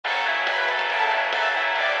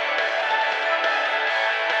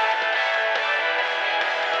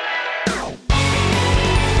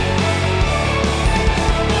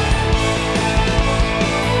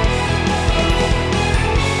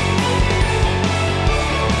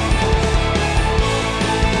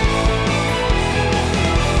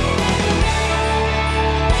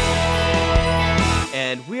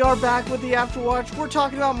back with the Afterwatch. We're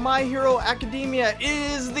talking about My Hero Academia. It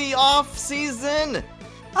is the off season.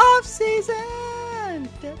 Off season.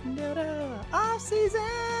 Off season.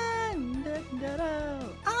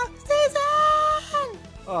 Off season.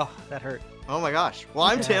 Oh, that hurt. Oh my gosh. Well,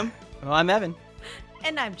 I'm Tim. Well, I'm Evan.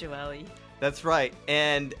 And I'm Joelle. That's right.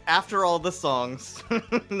 And after all the songs,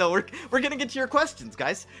 no, we're going to get to your questions,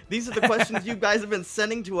 guys. These are the questions you guys have been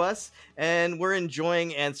sending to us, and we're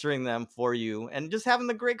enjoying answering them for you and just having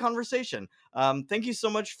the great conversation. Thank you so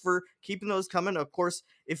much for keeping those coming. Of course,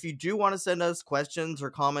 if you do want to send us questions or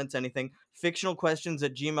comments, anything,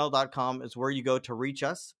 fictionalquestions@gmail.com is where you go to reach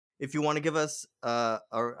us. If you want to give us a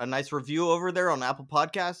nice review over there on Apple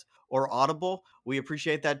Podcasts or Audible, we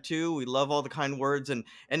appreciate that too. We love all the kind words and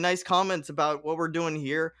nice comments about what we're doing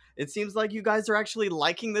here. It seems like you guys are actually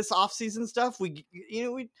liking this off-season stuff. We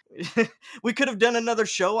we could have done another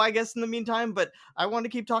show, I guess, in the meantime, but I want to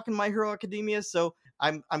keep talking My Hero Academia, so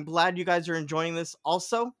I'm glad you guys are enjoying this.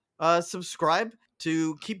 Also, subscribe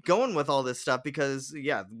to keep going with all this stuff because,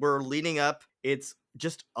 yeah, we're leading up. It's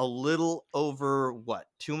just a little over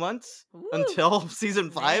 2 months until season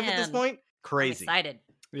 5 at this point. Crazy. I'm excited.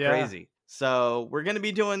 Yeah. Crazy. So we're gonna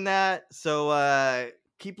be doing that. So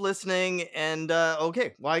keep listening. And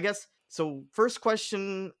okay, well, I guess so. First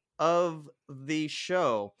question of the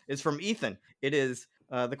show is from Ethan. It is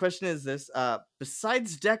the question is this: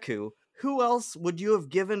 besides Deku, who else would you have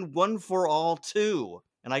given One for All to?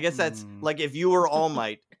 And I guess that's like if you were All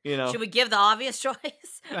Might, you know. Should we give the obvious choice?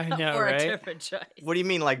 I know, or right? a different choice? What do you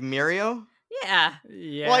mean, like Mirio? Yeah.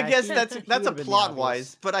 Yeah. Well, I guess he that's a would've been plot the wise,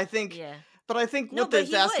 obvious. but I think Yeah. what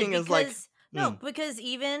that's asking is like because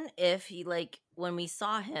even if he when we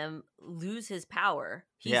saw him lose his power,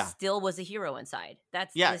 he Yeah. still was a hero inside.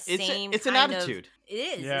 That's yeah, the same. it's an kind of- attitude. It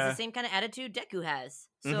is. Yeah. It's the same kind of attitude Deku has.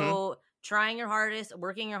 Mhm. So trying your hardest,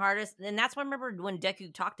 working your hardest, and that's why I remember when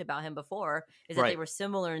Deku talked about him before, is that they Right. were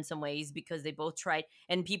similar in some ways because they both tried,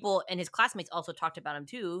 and people and his classmates also talked about him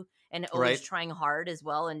too, and always Right. trying hard as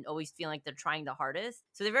well, and always feeling like they're trying the hardest.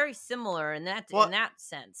 So they're very similar in that Well,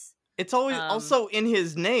 sense. It's always also in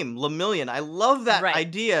his name, Lemillion. I love that Right.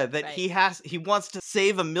 idea that Right. he wants to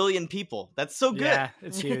save 1 million people. That's so good. Yeah,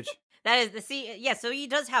 it's huge. That is yeah. So he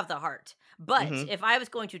does have the heart, but Mhm. if I was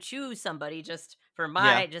going to choose somebody just for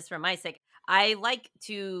my sake, I like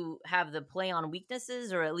to have the play on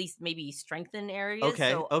weaknesses or at least maybe strengthen areas.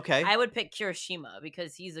 Okay, So okay. I would pick Kirishima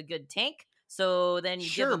because he's a good tank. So then you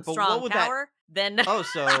Sure, give him but what strong would that- power. Then So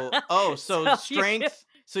So you- strength.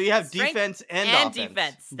 So you have Strength defense and offense.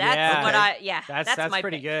 defense. That's Yeah. what Okay. That's my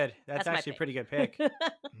pretty pick. good. That's That's my actually a pick. pretty good pick.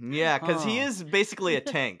 Yeah, because he Huh. is basically a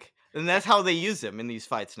tank, and that's how they use him in these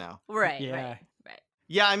fights now. Right. Yeah. Right.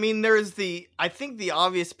 Yeah, I mean, I think the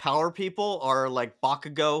obvious power people are like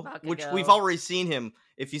Bakugo, which we've Bakugo. already seen him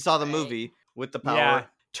if you saw the Right. movie with the power. Yeah.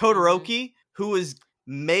 Todoroki, who was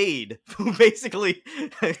who basically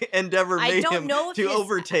Endeavor I made don't him know if to his-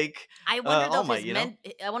 overtake. I wonder All though if Might, his you know?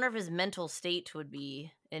 I wonder if his mental state would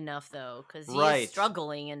be enough though, because he's Right.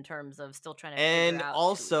 struggling in terms of still trying to And figure out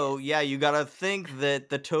also, who he is. yeah, you gotta think that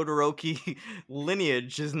the Todoroki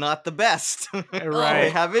lineage is not the best. They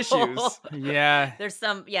Right. have issues. Yeah. There's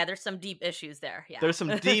some deep issues there. Yeah. There's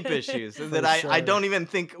some deep issues For that I sure. don't even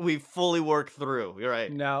think we've fully worked through. You're right.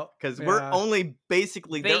 No. Because we're Yeah. only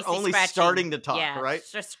basically, they're Basically only scratching- starting to talk, yeah, right?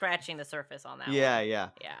 Just scratching the surface on that one. Yeah. Yeah.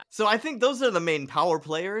 So I think those are the main power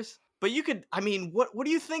players. But you could, I mean, what do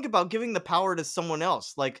you think about giving the power to someone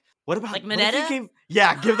else? Like, what about Like what if you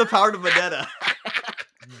Mineta? give the power to Mineta.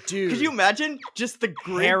 Dude. Could you imagine just the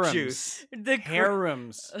grape Harems. juice? The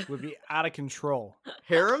Harems would be out of control.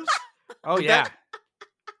 Harems? Oh Would yeah. that-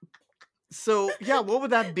 So yeah, what would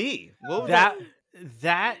that be? What would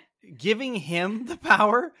that giving him the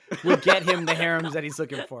power would get him the harems that he's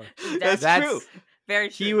looking for. That's true. Very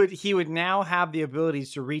true. He would now have the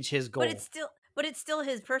abilities to reach his goal. But it's still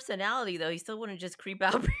his personality though. He still wouldn't just creep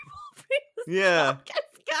out people. Yeah.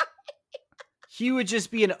 He would just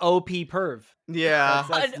be an OP perv. Yeah.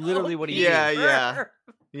 That's literally what he Yeah, is.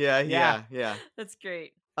 yeah. Yeah. Yeah. That's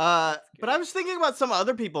great. But I was thinking about some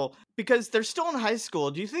other people because they're still in high school.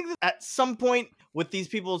 Do you think that at some point with these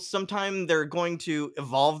people, sometime they're going to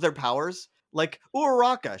evolve their powers? Like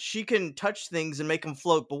Uraraka, she can touch things and make them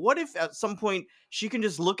float. But what if at some point she can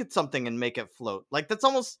just look at something and make it float? Like that's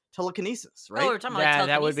almost telekinesis, right? Oh, we're talking about Yeah, telekinesis.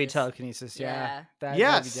 that would be telekinesis. Yeah. That'd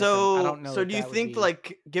Yeah, be different. so I don't know so if do you that would think be-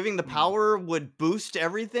 like giving the power would boost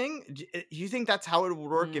everything? Do you think that's how it would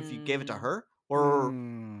work if you gave it to her? Or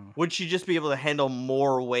would she just be able to handle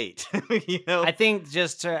more weight? You know? I think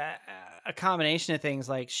just a combination of things.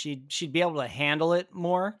 Like she'd be able to handle it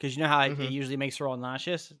more because you know how it usually makes her all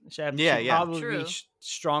nauseous. She'd Yeah. probably True. be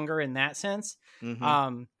stronger in that sense.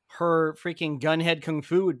 Mhm. her freaking gunhead kung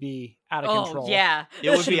fu would be out of control. Yeah. It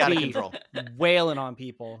would She'd be out of be control. wailing on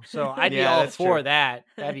people. So I'd be Yeah, all that's for true. that.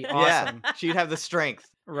 That'd be awesome, Yeah, she'd have the strength.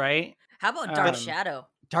 right? How about Dark Um, Shadow?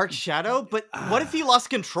 Dark Shadow, but what if he lost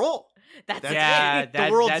control? That's That's Yeah, it. The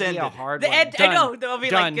world's that'd be a ended. hard the one. end. I Done. know. They'll be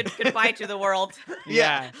Done. like goodbye to the world.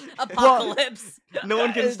 Yeah. Apocalypse. No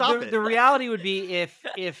one can stop the, it. The reality would be if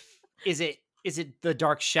is it the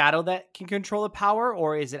Dark Shadow that can control the power,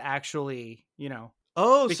 or is it actually,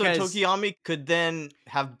 Oh, because so Tokiyami could then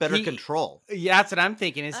have better he- control. Yeah, that's what I'm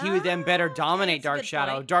thinking. Is he would then better Oh, okay, dominate that's a Dark good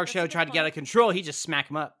Shadow? point. Dark That's a Shadow good tried to get out point. of control. He just smack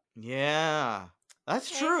him up. Yeah,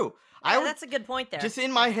 that's Okay. true. Yeah, would that's a good point there. just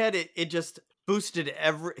in my head, it just boosted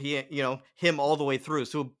him all the way through.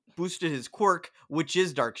 So it boosted his quirk, which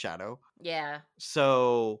is Dark Shadow. Yeah.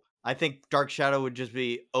 So I think Dark Shadow would just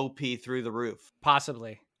be OP through the roof.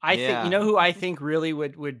 Possibly. I think Yeah. you know who I think really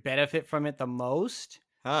would benefit from it the most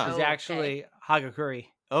Huh? is Oh, okay. actually Hagakure.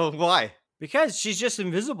 Oh, why? Because she's just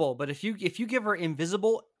invisible. But if you give her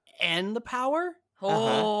invisible and the power,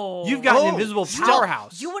 Oh. you've got an Oh, invisible stealth.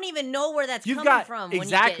 powerhouse. You wouldn't even know where that's You've coming got- from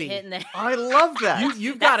exactly. when you get hit in the I love that.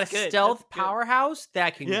 You've got a That's good, stealth that's good. powerhouse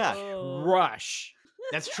that can Yeah. crush.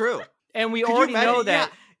 That's true. And we Could you already imagine- know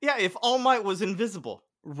that, Yeah, if All Might was invisible.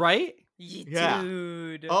 right? Yeah.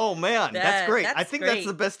 Dude. Oh man, that's That- great. I that's think great. that's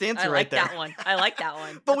the best answer I like right there. that one. I like that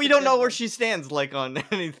one. But That's we a don't good know where one. she stands, like on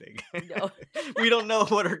anything. No. We don't know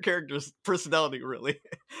what her character's personality really,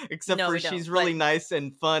 except No, for we don't, she's really but- nice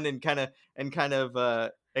and fun and kind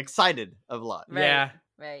of excited a lot. Right. Yeah.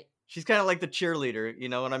 Right. She's kind of like the cheerleader, you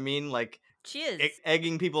know what I mean? Like She is.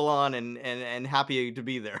 egging people on and happy to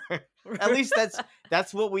be there. At least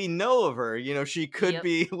that's what we know of her. You know, she could Yep.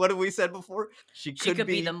 be. What have we said before? She could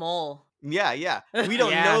be the mole. Yeah. We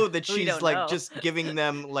don't Yeah. know that We she's don't like know. just giving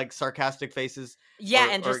them like sarcastic faces. Yeah,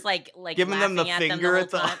 Or- and or just like giving them the laughing finger at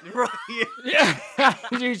at them the. the whole time. Yeah.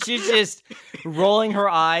 Dude, she's just rolling her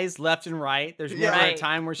eyes left and right. There's never a Right.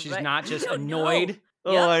 time where she's Right. not We just don't know. annoyed.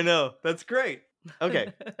 Oh, Yep. I know. That's great.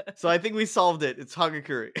 Okay, so I think we solved it. It's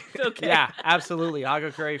Hagakure. Okay. Yeah, absolutely.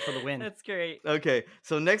 Hagakure for the win. That's great. Okay,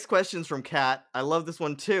 so next question's from Kat. I love this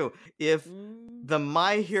one too. If the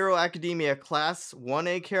My Hero Academia Class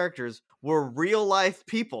 1A characters were real life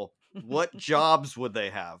people, what jobs would they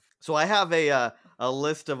have? So I have a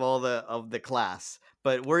list of all the class,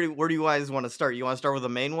 but where do you guys want to start? You want to start with the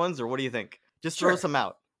main ones, or what do you think? Just throw Sure. some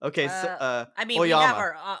out. Okay, so I mean, Oyama. we have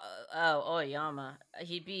our Oyama.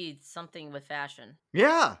 He'd be something with fashion.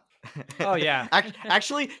 Yeah. Oh, yeah.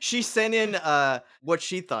 Actually, she sent in what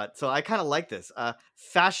she thought, so I kind of like this.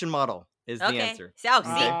 Fashion model is the Okay. answer. So, see,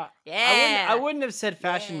 Uh, yeah. I wouldn't have said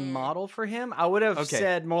fashion Yeah. model for him. I would have Okay.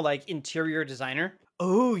 said more like interior designer.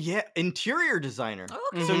 Oh yeah, interior designer.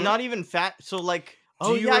 Okay. So Mhm. not even fat. So like, Do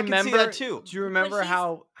oh you yeah, I remember, can see that too. Do you remember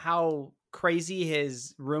he's- how crazy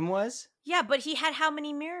his room was? Yeah, but he had how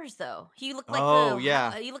many mirrors though? He looked like Oh, the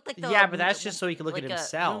yeah. He looked like the Yeah, but that's just so he could look like at a room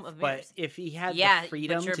himself. of But mirrors. if he had yeah, the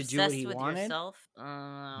freedom but you're to do what he obsessed with wanted, yourself.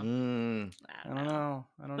 Mm. I don't know.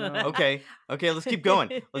 I don't know. Okay, let's keep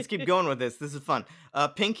going. Let's keep going with this. This is fun.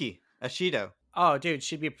 Pinky Ashido. Oh, dude,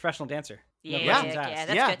 she'd be a professional dancer. No Yeah, questions yeah, asked. yeah.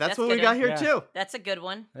 That's Yeah, good. that's That's what we good got one. here Yeah. too. That's a good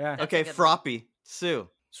one. Yeah. That's a Okay, good one. Froppy Sue,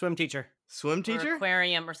 Swim teacher. swim Or teacher.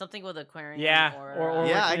 aquarium or something with aquarium. Yeah, Or, or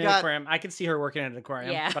Yeah, I working in an got- aquarium. I could see her working at an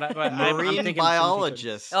aquarium. Yeah. but I'm Marine thinking swim teacher.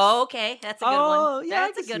 biologist. Oh, okay. That's a good Oh, one. yeah, I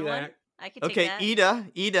That's can a see good one. that. I could take Okay, that.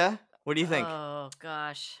 Ida. What do you think? Oh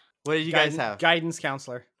gosh. What did you guys have? Guidance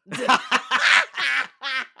counselor.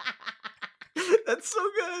 That's so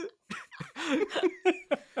good.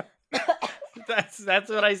 That's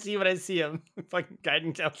what I see when I see him. Fucking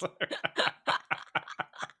guidance counselor.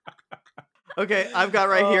 Okay, I've got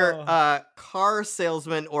right here Oh. car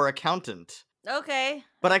salesman or accountant. Okay.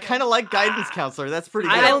 But I kind of like guidance counselor. That's pretty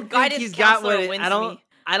good. I don't think Guidance he's got what counselor it, wins I don't. me.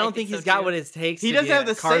 I don't I think think he's so, got too. what it takes. He to doesn't be have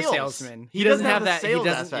a the car sales. salesman. He doesn't have the that. sales he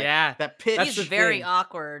doesn't. aspect. Yeah, that pitch. That's He's the very thing.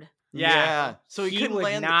 awkward. Yeah. So he He couldn't would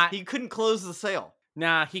land. not- He couldn't close the sale.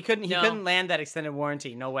 Nah, he couldn't. He No. couldn't land that extended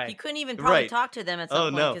warranty. No way. He couldn't even probably Right. talk to them at some Oh,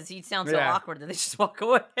 point no. because he'd sound so Yeah. awkward that they just walk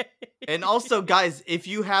away. And also, guys, if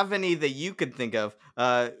you have any that you could think of,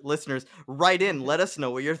 listeners, write in. Let us know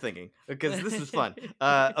what you're thinking because this is fun.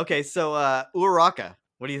 Okay, so Uraraka,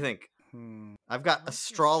 what do you think? I've got What is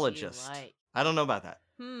she astrologist. like? I don't know about that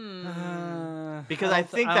because I don't th-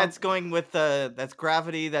 think don't- that's going with that's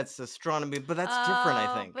gravity, that's astronomy, but that's different.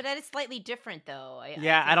 I Oh, think. but that is slightly different, though.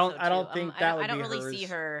 Yeah, I don't- think I don't too. think I that don't, would I don't be really see hers.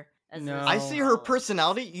 her as. No. I see her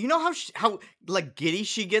personality. You know how like giddy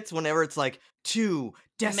she gets whenever it's like two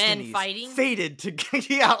destinies fighting? fated to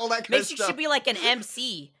yeah, all that kind Maybe of she stuff. should be like an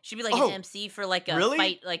MC. She'd be like Oh, an MC for like a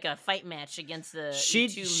really? fight match against the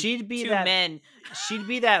She'd be two that men. She'd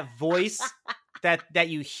be that voice that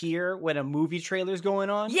you hear when a movie trailer's going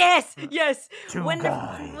on. Yes. Two When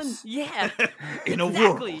guys. yeah. In a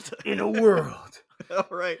Exactly. world. In a world All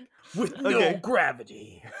right. with Okay. no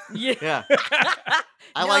gravity. Yeah. Yeah.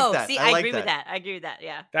 I No, like that. See, I like agree with that. that. I agree with that.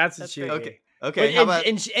 Yeah. That's what That's she would great. be. Okay. But- How about?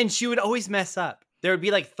 and she would always mess up. There would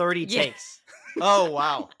be like 30 Yeah. takes. Oh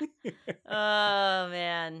wow. Oh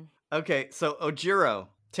man. Okay. So Ojiro,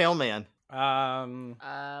 Tailman.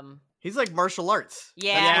 He's like martial arts. That's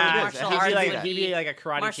Yeah, what it is. martial It has to arts be would that. He'd be like a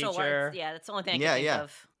karate Martial teacher. arts. Yeah, that's the only thing I Yeah, can think yeah.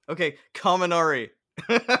 of. Okay, Kaminari.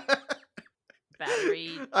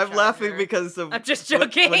 Battery. I'm laughing charger. because of I'm just what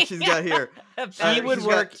joking. she's got here. A He battery would he's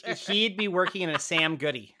work. got- He'd be working in a Sam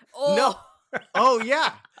Goody. Oh. No. Oh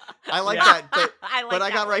yeah, I like Yeah. that. But, I like but I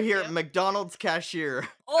that got right one, here too. McDonald's cashier.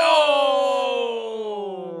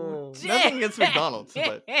 Oh. Nothing against McDonald's,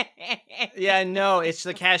 but Yeah, no, it's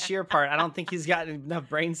the cashier part. I don't think he's got enough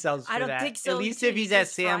brain cells for I don't that. think so At least either. if He he's at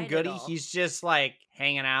just Sam tried it Goody, all. he's just like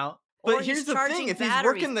hanging out. but Or here's he's the thing: charging if he's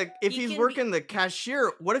batteries. working the He can be- working the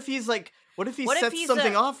cashier, what if he's like what if he What if sets he's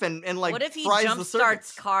something a- off and like what if he fries the jump starts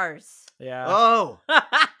circuits? cars? Yeah. Oh,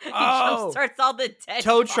 He Oh. jump starts all the dead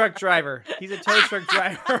Tow cars. truck driver. He's a tow truck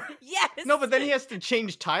driver. Yes. no, but then he has to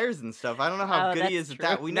change tires and stuff. I don't know how Oh, good he that's is at true.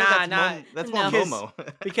 that. We know Nah, that's nah. more No.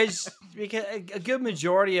 Momo. because a good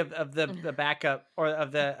majority of the backup or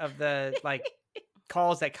of the like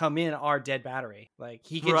calls that come in are dead battery. Like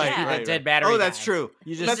he could Right, just be right, the dead battery. Oh, that's guy. true.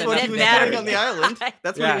 You just That's said what that he was dead doing on the battery. island.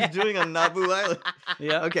 That's what Yeah. he was doing on Naboo Island.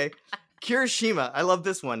 Yeah. Okay. Kirishima. I love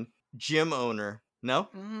this one. Gym owner. No?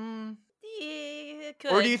 Mm, Yeah,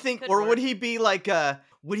 Or do you think could or would work. he be like a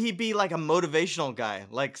motivational guy?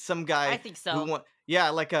 Like some guy I think so. who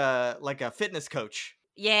like a fitness coach.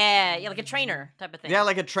 Yeah, like a trainer type of thing. Yeah,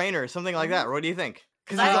 like a trainer, something like that. What do you think?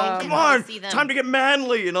 Cuz I he's all, think come I on, see them- time to get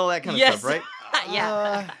manly and all that kind of Yes. stuff, right?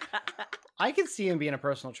 yeah. I could see him being a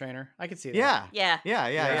personal trainer. I could see that. Yeah. yeah. Yeah,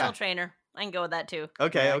 yeah, Personal yeah. trainer. I can go with that too.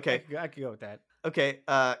 Okay, Yeah, okay. I could go with that. Okay,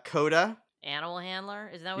 Coda. Animal handler.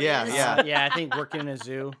 Is that what Yeah, it is? yeah. Yeah, I think working in a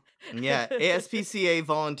zoo. Yeah, ASPCA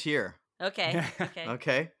volunteer. Okay. Okay.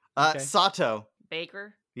 Okay. Okay. Sato.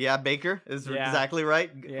 Baker. Yeah, Baker is Yeah. exactly right.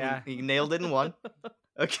 Yeah. He nailed it in one.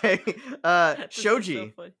 Okay. This is Shoji.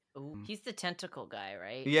 so funny. Ooh, he's the tentacle guy,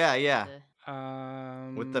 right? Yeah, yeah.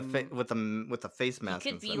 With the with the face He mask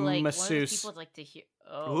could and be stuff. like one of Masseuse. those people that like to hear.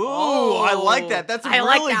 Ooh, I like that. That's I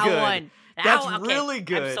like really that good. one. That That's one- okay, really I'm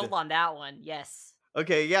good. sold on that one. Yes.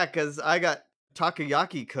 Okay, yeah, because I got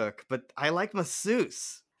takoyaki cook, but I like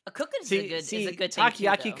masseuse. A cook is See, a good see, is a good thing too,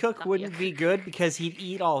 Takoyaki though. cook wouldn't be good because he'd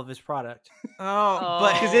eat all of his product. Oh,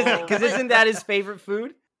 but Oh. Because isn't that his favorite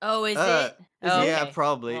food? Oh, is Uh, it? Oh, yeah, okay.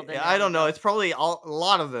 probably. Well, then I there don't you know. go. It's probably a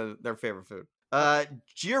lot of their favorite food.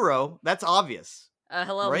 Jiro, that's obvious.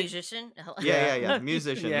 Hello, Right? musician. Yeah.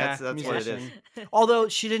 Musician. Yeah, that's what it is. musician. Although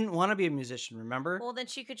she didn't want to be a musician, remember? Well, then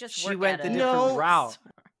she could just She work went at the a- different No. route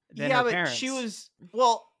than Yeah, her but parents. she was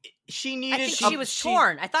she needed. I think she was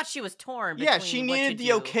torn. I thought she was torn. Yeah, between she what to needed the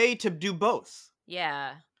do. okay to do both.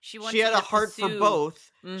 Yeah, she wanted. She had to a heart for pursue-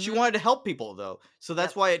 both. She Mhm. wanted to help people though, so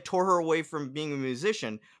that's Yep. why it tore her away from being a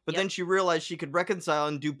musician. But then Yep. she realized she could reconcile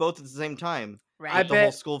and do both at the same time. Right. I At the whole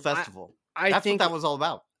bet- school festival. I That's think what that was all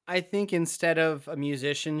about. I think instead of a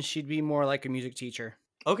musician, she'd be more like a music teacher.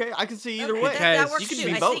 Okay, I can see either Okay, way. that you works can too.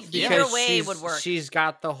 be I both. think yeah. either Because way she's- would work. She's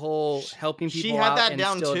got the whole helping She people had out that and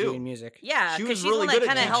down, still too. doing music. Yeah, She because was she's really the one good that at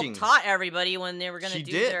kind of helped teaching. taught everybody when they were going to She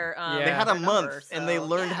do did. their. Yeah. They had a their month number, and they so,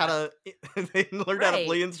 learned how yeah. to they learned how to Right.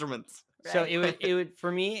 play instruments. So Right. it would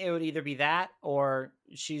for me it would either be that or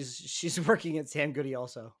she's working at Sam Goody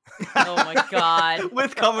also Oh my god.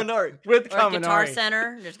 With Kaminari. with Or Guitar Kaminari.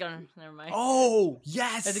 Center. Just gonna. Never mind. Oh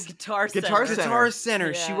yes, At the Guitar Center. Guitar Center. Guitar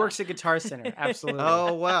Center. She Yeah. works at Guitar Center. Absolutely.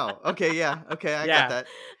 Oh wow. Okay, yeah. Okay, I Yeah. got that.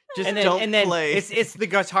 Just and then, don't and then play. it's the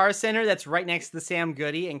Guitar Center that's right next to the Sam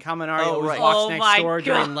Goody, and Kaminari Oh, always right. walks Oh next my door God.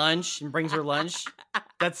 during lunch and brings her lunch.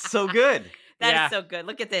 That's so good. That is Yeah. so good.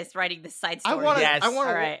 Look at this, writing the side I story. want to. Yes. I want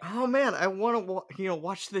to. All right. Oh man, I want to.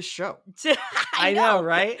 Watch this show. I know,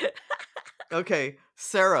 right? Okay,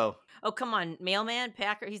 Sarah. Oh come on, mailman,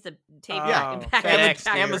 packer. He's the tape. Yeah. packer. FedEx,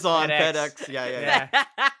 packer. Amazon, FedEx. FedEx. Yeah.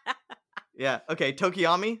 Yeah. Okay,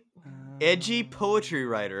 Tokiyami, edgy poetry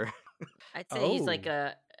writer. I'd say he's like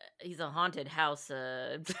Oh. he's a haunted house.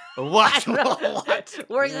 What? I don't know. What?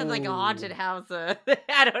 Works in like a Ooh. haunted house.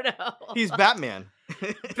 I don't know. He's Batman.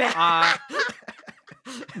 Uh,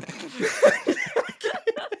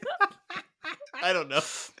 I don't know.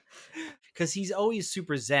 because he's always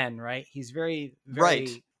super zen, right? He's very, very Right.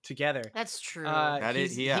 together. That's true. That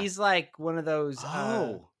is- he's, yeah. he's like one of those. Oh.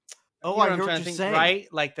 You Oh, know I I'm hear what trying you're to think, saying. right?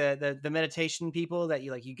 Like the meditation people that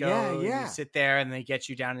you go, Yeah, and yeah. you sit there, and they get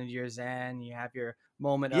you down into your zen. You have your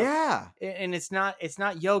moment. Of, Yeah. and it's not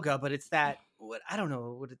yoga, but it's that what I don't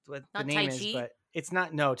know what the Not name Tai is, Chi? but it's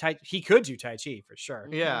not he could do Tai Chi for sure.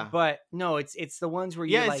 Yeah. But no, it's the ones where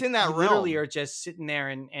Yeah, you it's in that you literally realm. are just sitting there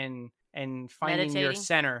and finding your Meditating?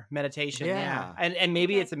 center meditation. Yeah. And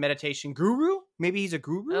maybe Okay. it's a meditation guru. Maybe he's a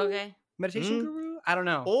guru. Okay. Meditation Mm. guru. I don't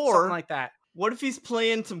know. Or- something like that. What if he's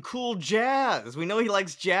playing some cool jazz? We know he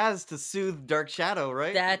likes jazz to soothe Dark Shadow,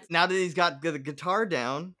 right? That's- Now that he's got the guitar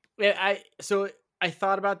down. Yeah, I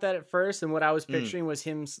thought about that at first, and what I was Mm. picturing was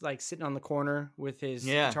him like sitting on the corner with his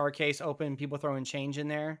Yeah. guitar case open, people throwing change in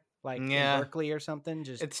there, like Yeah. in Berkeley or something.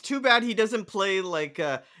 Just It's too bad he doesn't play like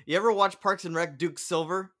you ever watch Parks and Rec Duke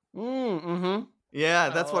Silver? mm-hmm. Yeah,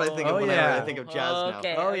 that's what I think of Oh, whenever yeah. I think of jazz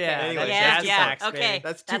Okay. now. Oh, yeah, that yeah, jazz yeah. sax, Okay. baby.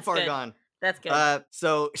 That's too far good. gone. That's good.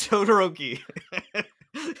 So Todoroki.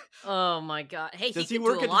 Oh my god. Hey, Does he he could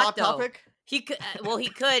work do a at lot Hot though. Topic? He could. Well, he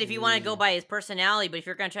could if you want to go by his personality. But if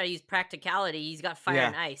you're gonna try to use practicality, he's got fire Yeah.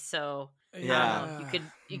 and ice. So Yeah.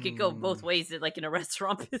 you could go both ways, like in a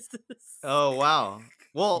restaurant business. Oh wow.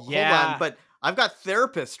 Well, hold Yeah. on, but I've got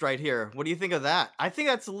therapist right here. What do you think of that? I think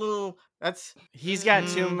that's a little. That's He's got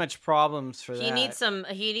too Mm. much problems for that. He needs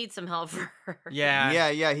some help for her.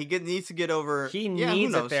 Yeah, yeah. He needs to get over. He yeah, who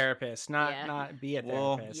needs a knows? therapist, not Yeah. be a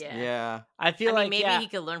Well, therapist. Yeah. yeah. I feel I like mean, maybe yeah, he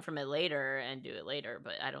could learn from it later and do it later,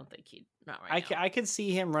 but I don't think he'd not right now. I could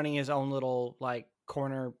see him running his own little like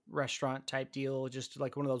corner restaurant type deal, just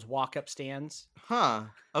like one of those walk up stands. Huh.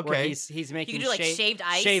 Where Okay. he's You making could do like shaved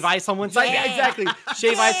ice. shave ice on one side. Yeah, Yeah. exactly.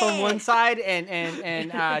 Shave ice on Yeah. one side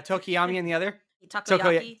and Tokiyami on the other.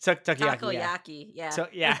 Takoyaki. Takoyaki. Yeah. Takoyaki. Yeah. So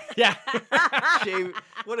yeah, yeah. Shave.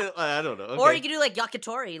 I don't know. Or Okay. you could do like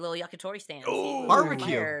yakitori, little yakitori stands. Ooh. Barbecue.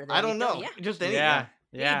 Fire. There I you don't go. know. Yeah. Just anything. yeah,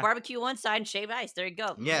 Yeah. yeah. Barbecue one side and shave ice. There you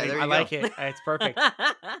go. Yeah, there you I go. like it. It's perfect.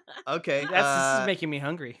 Okay. This is making me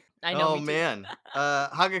hungry. I know. Oh me too. man.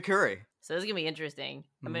 Hagakure. So this is gonna be interesting.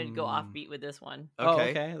 I'm gonna go Mm. offbeat with this one. Oh,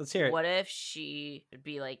 Okay. okay. Let's hear it. What if she would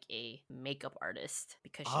be like a makeup artist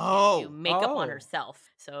because she Oh. can't do makeup on Oh. herself?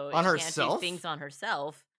 So if On she herself? can't do things on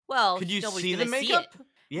herself. Well, Could you nobody's see the gonna makeup? it.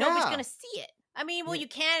 Yeah. Nobody's gonna see it. I mean, well, Yeah. you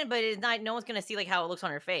can, but it's not. No one's gonna see like how it looks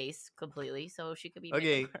on her face completely. So she could be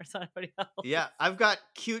Okay. makeup artist on everybody else. Yeah, I've got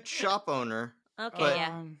cute shop owner. Okay. But-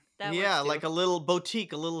 yeah. That yeah, works, like too. a little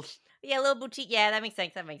boutique, a little. Yeah, a little boutique. Yeah, that makes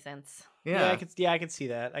sense. That makes sense. Yeah. I could see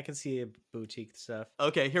that. I could see a boutique stuff.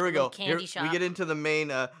 Okay, here we Little go. candy We shop. get into the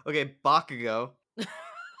main. Okay, Bakugo.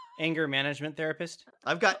 Anger management therapist.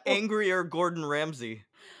 I've got angrier Gordon Ramsay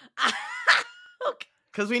Okay.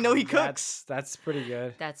 because we know he cooks. That's pretty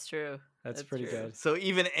good. That's true. That's That's pretty true. good. So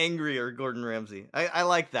even angrier Gordon Ramsay. I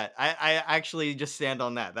like that. I actually just stand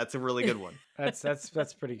on that. That's a really good one.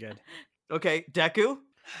 That's pretty good. Okay, Deku.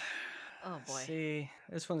 Oh boy. See,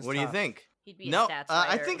 this one's What do you tough. think? He'd be No, a stats I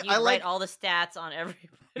writer. think He'd I write like- all the stats on everybody.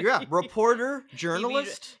 Yeah, reporter,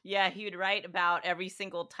 journalist. Yeah, he would write about every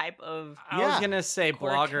single type of I was Yeah. gonna say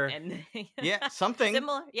quirk blogger. and Yeah, something.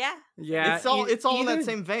 similar. Yeah. Yeah, It's all in that either-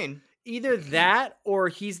 same vein. Either that, or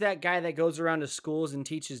he's that guy that goes around to schools and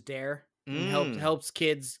teaches Dare and Mm. helps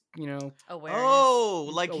kids. Awareness. Oh,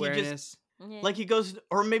 like he awareness. just Yeah. like he goes,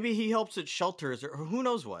 or maybe he helps at shelters, or who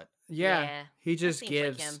knows what. Yeah, Yeah, he that just seems like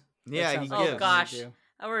gives. him. That Yeah, he sounds Oh, like gives. gosh. something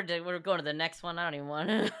Oh, we're going to the next one. I don't even want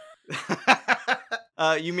to.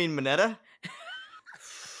 You mean Mineta?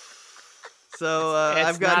 So you do. It's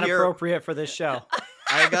I've got not here. appropriate for this show.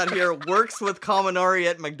 I got here. Works with Kaminari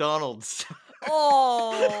at McDonald's.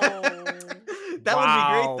 Oh, That would be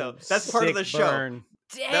great though. That's part of Sick the show. burn.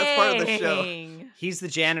 That's part of the show. dang. He's the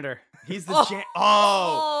janitor. He's the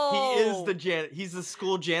Oh. he is the He's the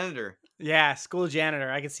school janitor. Yeah, school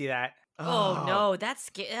janitor. I can see that. Oh no, that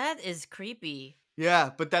is creepy.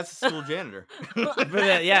 Yeah, but that's the school janitor.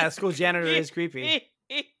 But yeah, school janitor is creepy.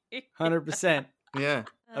 100%. Yeah.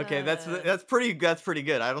 Okay, that's pretty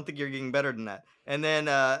good. I don't think you're getting better than that. And then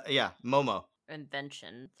Momo.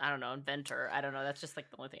 Invention. I don't know. Inventor. I don't know. That's just like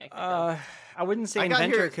the only thing I can think of. I wouldn't say I got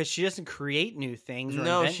inventor here- because she doesn't create new things or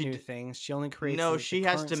No, invent she new d- things. She only creates. No, the she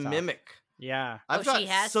has current to stuff. mimic. Yeah, I've got she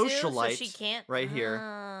has socialite to, so she can't. right here.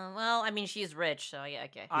 Well, I mean, she's rich, so yeah,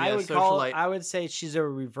 okay. I would socialite. I would say she's a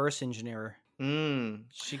reverse engineer. Mm.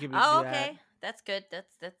 She could be. Oh, do okay. that. That's good.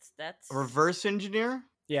 That's. Reverse engineer?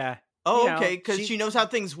 Yeah. Oh, You know, okay, because she- she knows how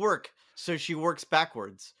things work, so she works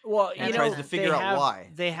backwards. Well, And you tries know, to figure they out have, why.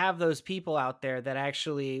 They have those people out there that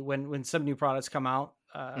actually, when some new products come out,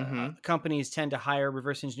 Mhm. companies tend to hire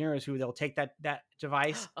reverse engineers who they'll take that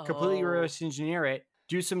device, completely Oh. reverse engineer it,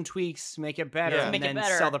 do some tweaks, make it better, Yeah. and Make it then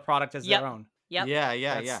better. sell the product as Yep. their own. Yep.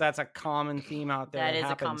 Yeah. That's a common theme out there. That that is a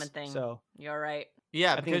happens. common thing. So, You're right.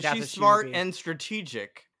 Yeah, I think because that's she's what she would smart be. and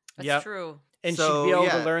strategic. That's Yep. true. and So, she'd be able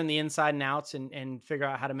yeah. to learn the inside and outs and figure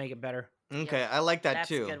out how to make it better. Okay, I like that That's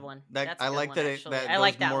too. a good one. That That's a I good like one, that it actually. that I goes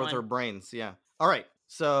like that more with one. her brains. Yeah. All right.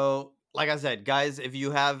 So, like I said, guys, if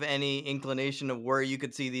you have any inclination of where you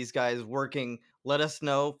could see these guys working, let us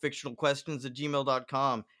know.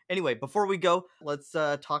 fictionalquestions@gmail.com. Anyway, before we go, let's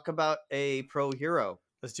talk about a pro hero.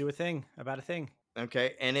 Let's do a thing about a thing.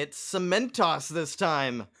 Okay, and it's Cementos this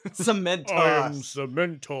time. I am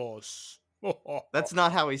Cementos. Cementos. That's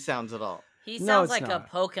not how he sounds at all. He No, sounds it's like not.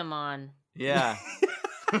 a Pokemon. Yeah.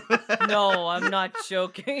 No, I'm not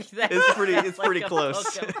joking. That It's pretty- sounds it's pretty like a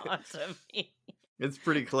close. Pokemon to me. It's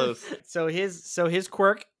pretty close. So his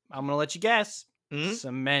quirk, I'm gonna let you guess. Hmm?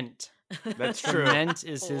 Cement. That's true. Cement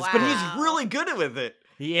is his. Wow. But quirk. he's really good with it.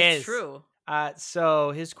 He It's is true.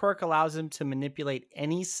 So his quirk allows him to manipulate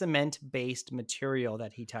any cement-based material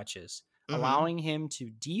that he touches, Mhm. allowing him to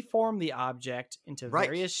deform the object into Right.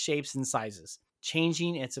 various shapes and sizes,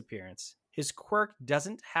 changing its appearance. His quirk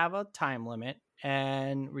doesn't have a time limit,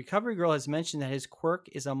 and Recovery Girl has mentioned that his quirk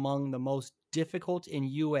is among the most difficult in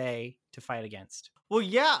UA to fight against. Well,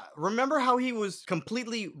 yeah. Remember how he was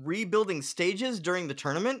completely rebuilding stages during the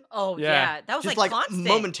tournament? Oh Yeah. yeah, that was Just like like constant.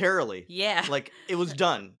 momentarily. Yeah. Like it was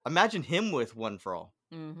done. Imagine him with One for All.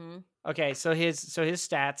 Mm-hmm. Okay, so his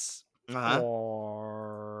stats Uh-huh.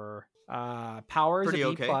 are power is a Pretty B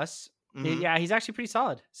okay. plus. Mhm. Yeah, he's actually pretty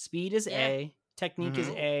solid. Speed is Yeah. A, technique is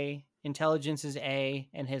Mhm. A, intelligence is A,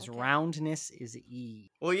 and his Okay. roundness is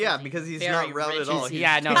E. Well, yeah, He's because he's very not round at rigid. all. He's-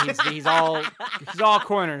 Yeah, no, he's all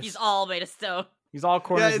corners. He's all made of stone. He's all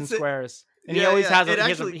corners and it's a- squares, and he yeah, always yeah, has it a,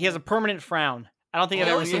 actually- he has a permanent frown. I don't think He I've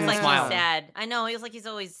ever always seen looks him like smile. he's sad. I know. He looks like he's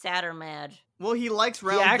always sad or mad. Well, he likes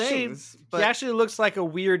round actually- things. But He actually looks like a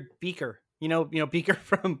weird Beaker. You know, Beaker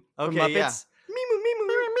from Okay, Muppets. yeah.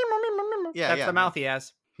 Yeah, That's yeah. the mouth he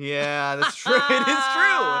has. Yeah, that's true. It is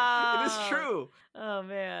true. It is true. Oh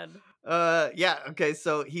man. Yeah, okay,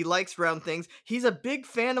 so he likes round things. He's a big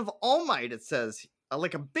fan of All Might, it says.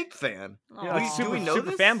 Like a big fan. Yeah, Aw. like do we know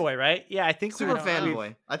super this? fanboy, right? Yeah, I think Super don't know.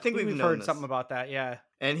 fanboy. I think we've known heard this. something about that. Yeah.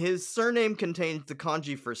 And his surname contains the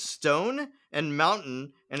kanji for stone and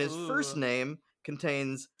mountain, and his first Ooh. name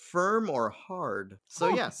contains firm or hard.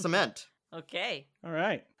 So yeah, cement. Okay. All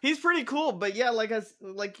right. He's pretty cool, but yeah,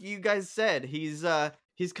 like you guys said, he's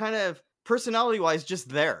kind of personality-wise just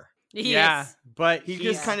there. He Yeah, is. but He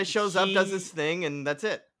just kind of shows up, does he- his thing, and that's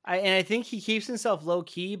it. and I think he keeps himself low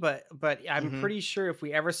key, but I'm Mhm. pretty sure if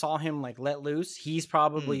we ever saw him like let loose, he's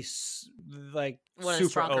probably like One of the super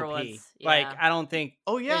stronger OP. ones, Like yeah. I don't think.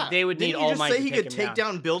 Oh yeah, they would need Didn't All you just Might say to he take could him take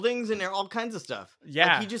down. down buildings and all kinds of stuff.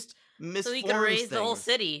 Yeah. like he just misforms So he could raise the whole things.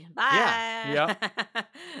 city. Bye.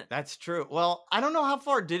 That's true. Well, I don't know how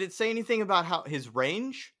far. Did it say anything about how his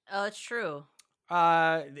range? Oh, it's true.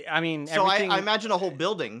 I mean, So everything. I imagine a whole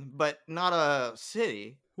building, but not a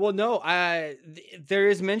city. Well, no, there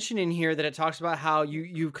is mention in here that it talks about how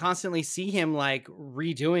you constantly see him like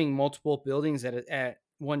redoing multiple buildings at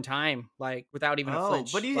one time, like without even a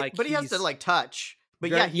flinch. but he like, has to he's- like touch. But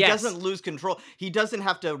Very- yeah, he yes. doesn't lose control. He doesn't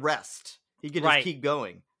have to rest. He can Right. just keep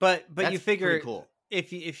going. But That's you pretty figure cool.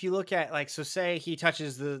 if you look at like, so say he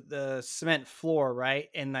touches the cement floor, right,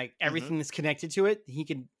 and like Mm-hmm. everything that's connected to it, he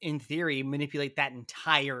can in theory manipulate that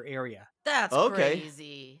entire area. That's Okay.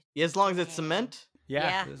 crazy. Yeah, as long as it's Yeah. cement.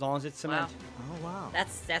 Yeah, Yeah. as long as it's cement. Oh wow,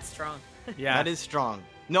 That's strong. Yeah, that is strong.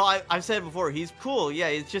 No, I've said it before. He's cool. Yeah,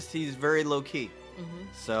 it's just he's very low key. Mm-hmm.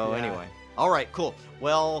 So Yeah. anyway, all right, cool.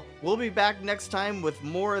 Well, we'll be back next time with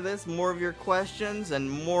more of this, more of your questions, and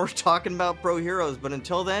more talking about pro heroes. But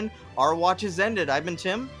until then, our watch is ended. I've been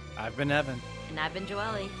Tim. I've been Evan. And I've been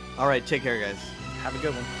Joelle. All right, take care, guys. Have a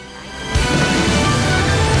good one.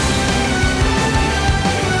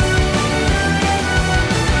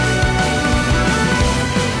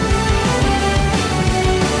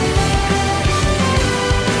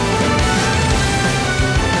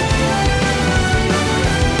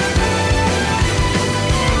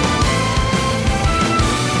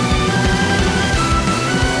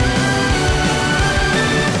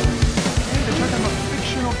 Hey, they're talking about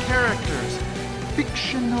fictional characters.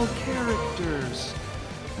 Fictional characters.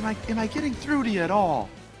 Am I getting through to you at all?